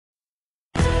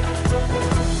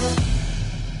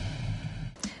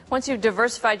Once you've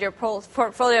diversified your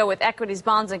portfolio with equities,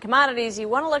 bonds, and commodities, you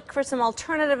want to look for some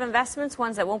alternative investments,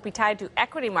 ones that won't be tied to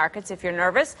equity markets if you're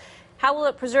nervous. How will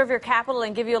it preserve your capital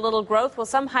and give you a little growth? Well,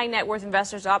 some high net worth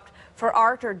investors opt for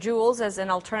art or jewels as an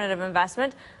alternative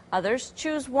investment. Others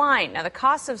choose wine. Now, the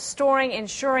costs of storing,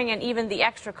 insuring, and even the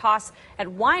extra costs at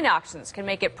wine auctions can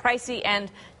make it pricey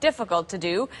and difficult to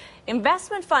do.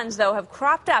 Investment funds, though, have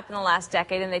cropped up in the last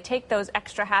decade, and they take those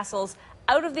extra hassles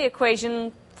out of the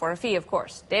equation for a fee, of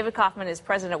course. David Kaufman is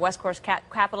president at Westcourt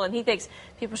Capital, and he thinks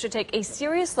people should take a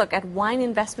serious look at wine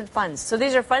investment funds. So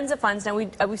these are funds of funds. Now,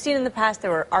 we've seen in the past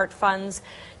there were art funds.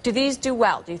 Do these do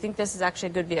well? Do you think this is actually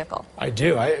a good vehicle? I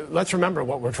do. Let's remember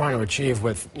what we're trying to achieve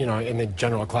with, in the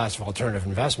general class of alternative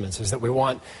investments is that we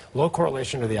want low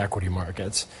correlation to the equity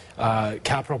markets,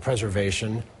 capital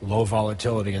preservation, low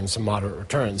volatility, and some moderate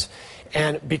returns.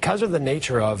 And because of the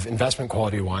nature of investment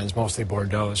quality wines, mostly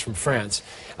Bordeaux from France,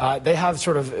 they have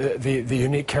sort of the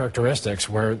unique characteristics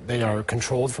where they are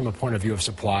controlled from a point of view of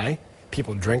supply.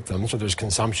 People drink them, so there's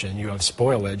consumption, you have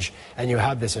spoilage, and you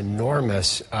have this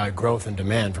enormous growth in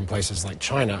demand from places like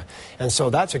China. And so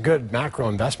that's a good macro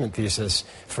investment thesis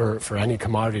for any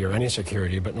commodity or any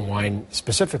security, but in wine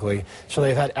specifically. So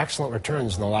they've had excellent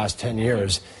returns in the last 10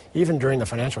 years, even during the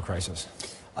financial crisis.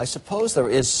 I suppose there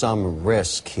is some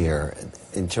risk here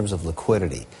in terms of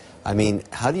liquidity. I mean,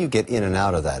 how do you get in and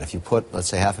out of that? If you put, let's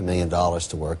say, $500,000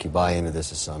 to work, you buy into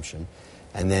this assumption,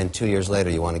 and then 2 years later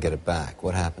you want to get it back.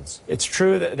 What happens? It's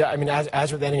true that, I mean,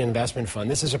 as with any investment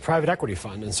fund, this is a private equity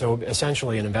fund, and so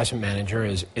essentially an investment manager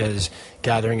is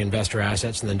gathering investor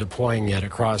assets and then deploying it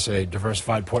across a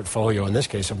diversified portfolio, in this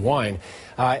case of wine.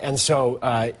 And so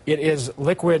it is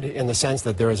liquid in the sense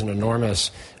that there is an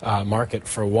enormous market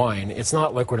for wine. It's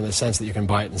not liquid in the sense that you can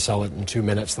buy it and sell it in 2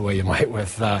 minutes the way you might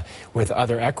with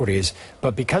other equities.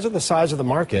 But because of the size of the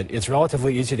market, it's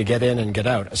relatively easy to get in and get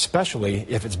out, especially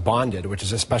if it's bonded, which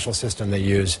is a special system they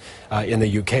use in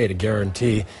the UK to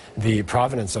guarantee the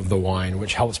provenance of the wine,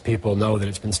 which helps people know that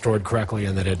it's been stored correctly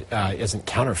and that it isn't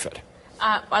counterfeit.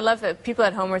 I love that people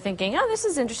at home are thinking, oh, this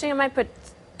is interesting, I might put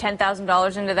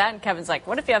 $10,000 into that, and Kevin's like,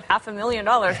 what if you have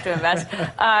 $500,000 to invest?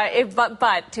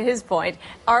 But to his point,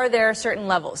 are there certain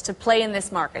levels to play in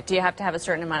this market? Do you have to have a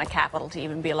certain amount of capital to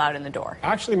even be allowed in the door?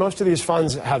 Actually, most of these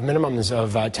funds have minimums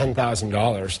of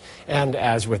 $10,000, and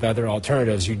as with other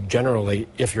alternatives, you generally,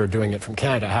 if you're doing it from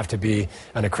Canada, have to be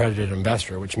an accredited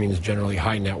investor, which means generally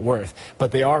high net worth.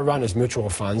 But they are run as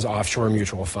mutual funds, offshore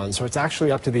mutual funds, so it's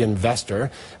actually up to the investor,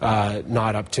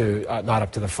 not up to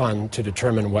the fund, to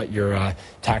determine what your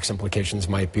tax implications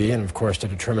might be, and of course to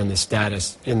determine the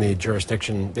status in the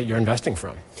jurisdiction that you're investing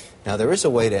from. Now, there is a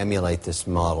way to emulate this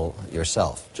model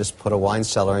yourself. Just put a wine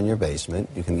cellar in your basement.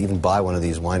 You can even buy one of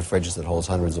these wine fridges that holds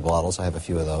hundreds of bottles. I have a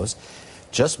few of those.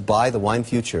 Just buy the wine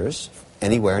futures.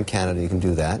 Anywhere in Canada you can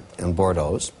do that, in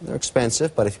Bordeaux. They're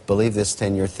expensive, but if you believe this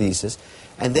 10-year thesis,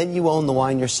 and then you own the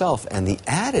wine yourself. And the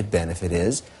added benefit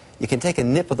is you can take a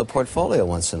nip of the portfolio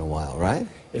once in a while, right?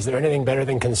 Is there anything better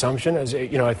than consumption? As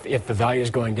you know, if the value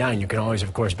is going down, you can always,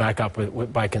 of course, back up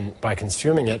by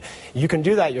consuming it. You can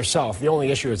do that yourself. The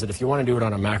only issue is that if you want to do it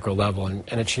on a macro level and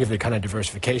achieve the kind of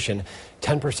diversification,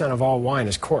 10% of all wine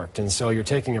is corked, and so you're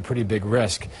taking a pretty big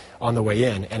risk on the way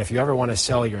in. And if you ever want to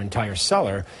sell your entire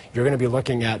cellar, you're going to be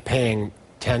looking at paying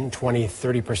 10, 20,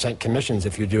 30% commissions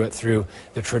if you do it through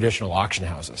the traditional auction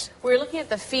houses. We're looking at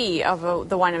the fee of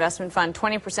the wine investment fund,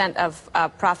 20% of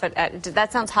profit.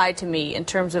 That sounds high to me in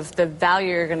terms of the value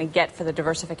you're going to get for the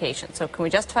diversification. So can we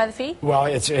justify the fee? Well,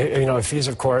 it's fees,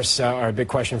 of course, are a big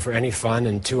question for any fund,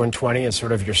 and 2 and 20 is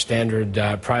sort of your standard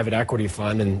private equity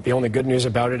fund. And the only good news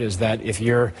about it is that if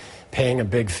you're paying a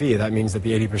big fee, that means that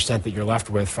the 80% that you're left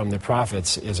with from the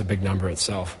profits is a big number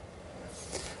itself.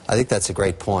 I think that's a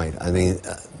great point. I mean,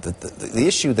 the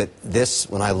issue that this,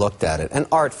 when I looked at it, and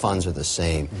art funds are the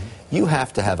same, you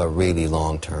have to have a really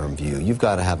long-term view. You've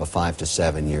got to have a 5 to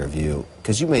 7 year view,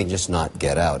 because you may just not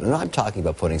get out. And I'm talking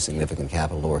about putting significant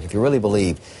capital to work. If you really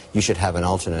believe you should have an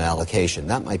alternate allocation,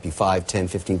 that might be 5, 10,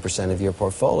 15% of your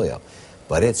portfolio.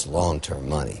 But it's long-term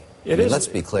money. Let's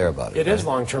be clear about it. It is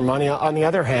long-term money. On the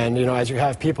other hand, as you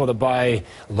have people to buy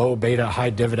low beta,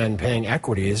 high dividend paying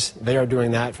equities, they are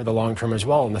doing that for the long term as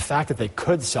well. And the fact that they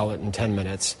could sell it in 10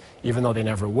 minutes, even though they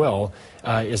never will,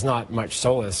 is not much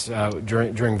solace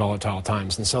during volatile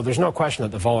times. And so there's no question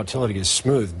that the volatility is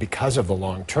smooth because of the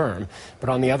long term. But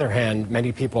on the other hand,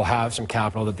 many people have some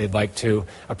capital that they'd like to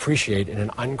appreciate in an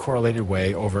uncorrelated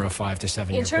way over a 5 to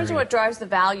 7 year period. In terms of what drives the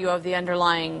value of the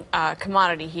underlying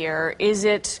commodity here, is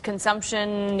it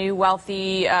consumption, new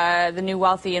wealthy, the new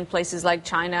wealthy in places like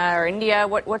China or India?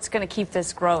 What's going to keep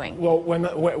this growing? Well,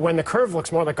 when the curve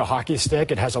looks more like a hockey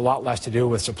stick, it has a lot less to do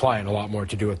with supply and a lot more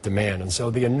to do with demand. And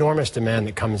so the enormous demand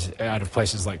that comes out of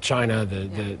places like China,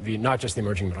 not just the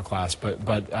emerging middle class, but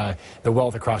the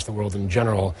wealth across the world in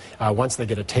general, once they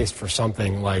get a taste for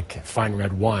something like fine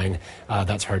red wine,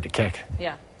 that's hard to kick.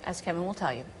 Yeah, as Kevin will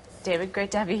tell you. David,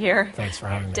 great to have you here. Thanks for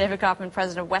having me. David Kaufman,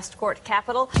 president of Westcourt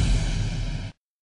Capital.